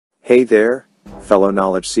Hey there, fellow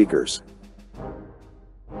knowledge seekers.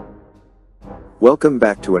 Welcome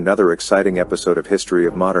back to another exciting episode of History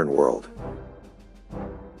of Modern World.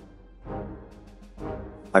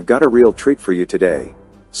 I've got a real treat for you today,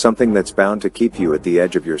 something that's bound to keep you at the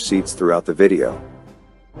edge of your seats throughout the video.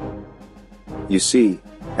 You see,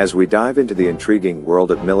 as we dive into the intriguing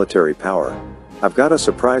world of military power, I've got a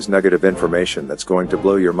surprise nugget of information that's going to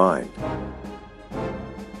blow your mind.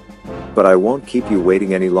 But I won't keep you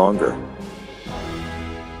waiting any longer.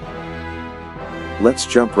 Let's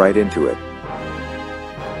jump right into it.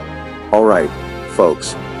 Alright,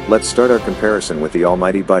 folks, let's start our comparison with the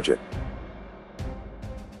almighty budget.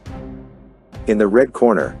 In the red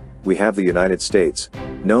corner, we have the United States,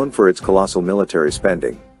 known for its colossal military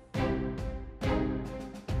spending.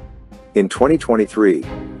 In 2023,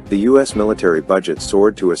 the US military budget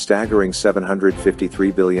soared to a staggering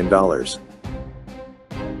 $753 billion.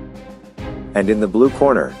 And in the blue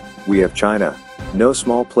corner, we have China, no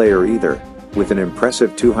small player either, with an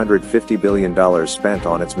impressive $250 billion spent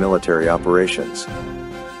on its military operations.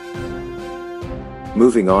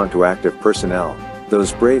 Moving on to active personnel,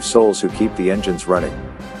 those brave souls who keep the engines running.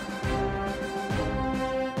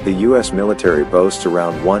 The US military boasts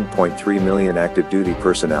around 1.3 million active duty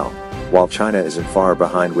personnel, while China isn't far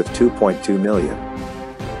behind with 2.2 million.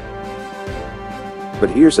 But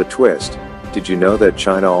here's a twist. Did you know that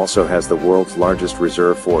China also has the world's largest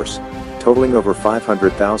reserve force, totaling over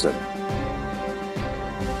 500,000?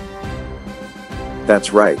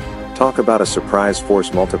 That's right, talk about a surprise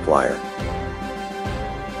force multiplier.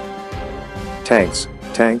 Tanks,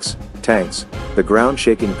 tanks, tanks, the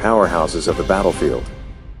ground-shaking powerhouses of the battlefield.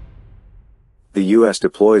 The US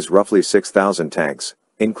deploys roughly 6,000 tanks,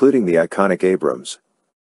 including the iconic Abrams.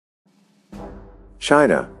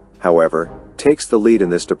 China, however, takes the lead in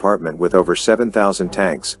this department with over 7,000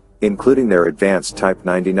 tanks, including their advanced Type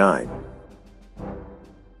 99.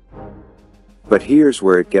 But here's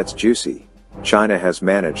where it gets juicy. China has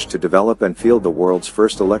managed to develop and field the world's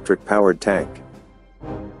first electric-powered tank.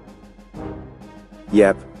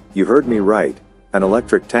 Yep, you heard me right, an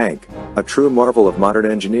electric tank, a true marvel of modern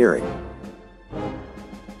engineering.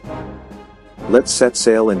 Let's set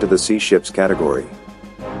sail into the sea ships category.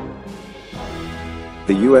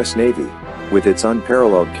 The US Navy, with its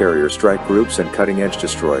unparalleled carrier strike groups and cutting-edge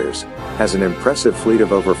destroyers, has an impressive fleet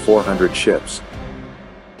of over 400 ships.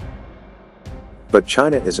 But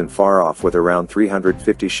China isn't far off with around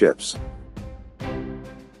 350 ships.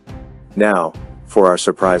 Now, for our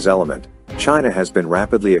surprise element, China has been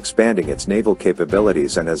rapidly expanding its naval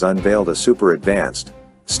capabilities and has unveiled a super advanced,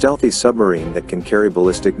 stealthy submarine that can carry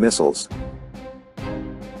ballistic missiles.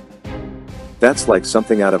 That's like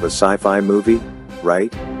something out of a sci-fi movie,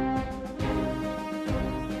 right?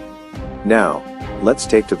 Now, let's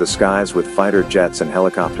take to the skies with fighter jets and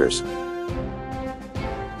helicopters.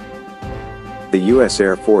 The US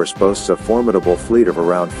Air Force boasts a formidable fleet of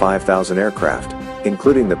around 5,000 aircraft,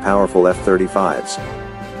 including the powerful F-35s.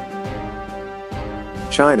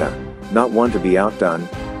 China, not one to be outdone,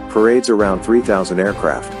 parades around 3,000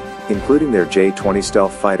 aircraft, including their J-20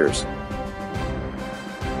 stealth fighters.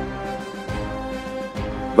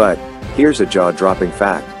 But, here's a jaw-dropping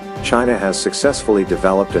fact. China has successfully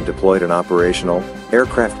developed and deployed an operational,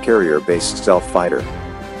 aircraft carrier-based stealth fighter.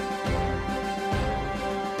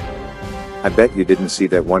 I bet you didn't see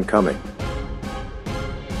that one coming.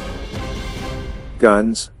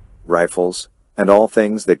 Guns, rifles, and all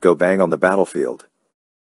things that go bang on the battlefield.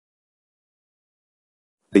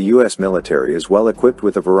 The US military is well equipped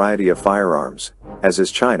with a variety of firearms, as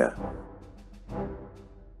is China.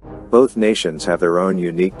 Both nations have their own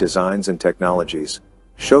unique designs and technologies,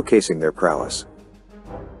 showcasing their prowess.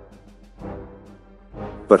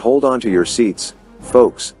 But hold on to your seats,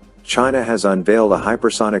 folks. China has unveiled a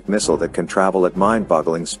hypersonic missile that can travel at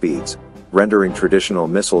mind-boggling speeds, rendering traditional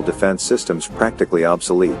missile defense systems practically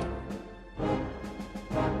obsolete.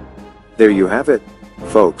 There you have it,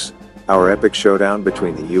 folks, our epic showdown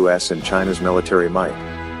between the US and China's military might.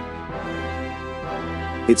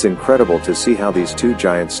 It's incredible to see how these two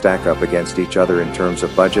giants stack up against each other in terms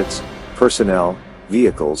of budgets, personnel,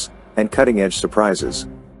 vehicles, and cutting-edge surprises.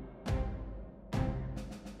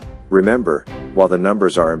 Remember, while the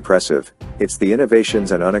numbers are impressive, it's the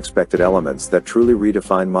innovations and unexpected elements that truly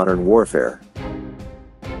redefine modern warfare.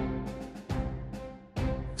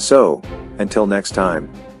 So, until next time,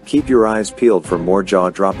 keep your eyes peeled for more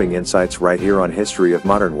jaw-dropping insights right here on History of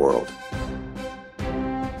Modern World.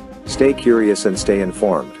 Stay curious and stay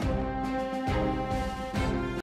informed.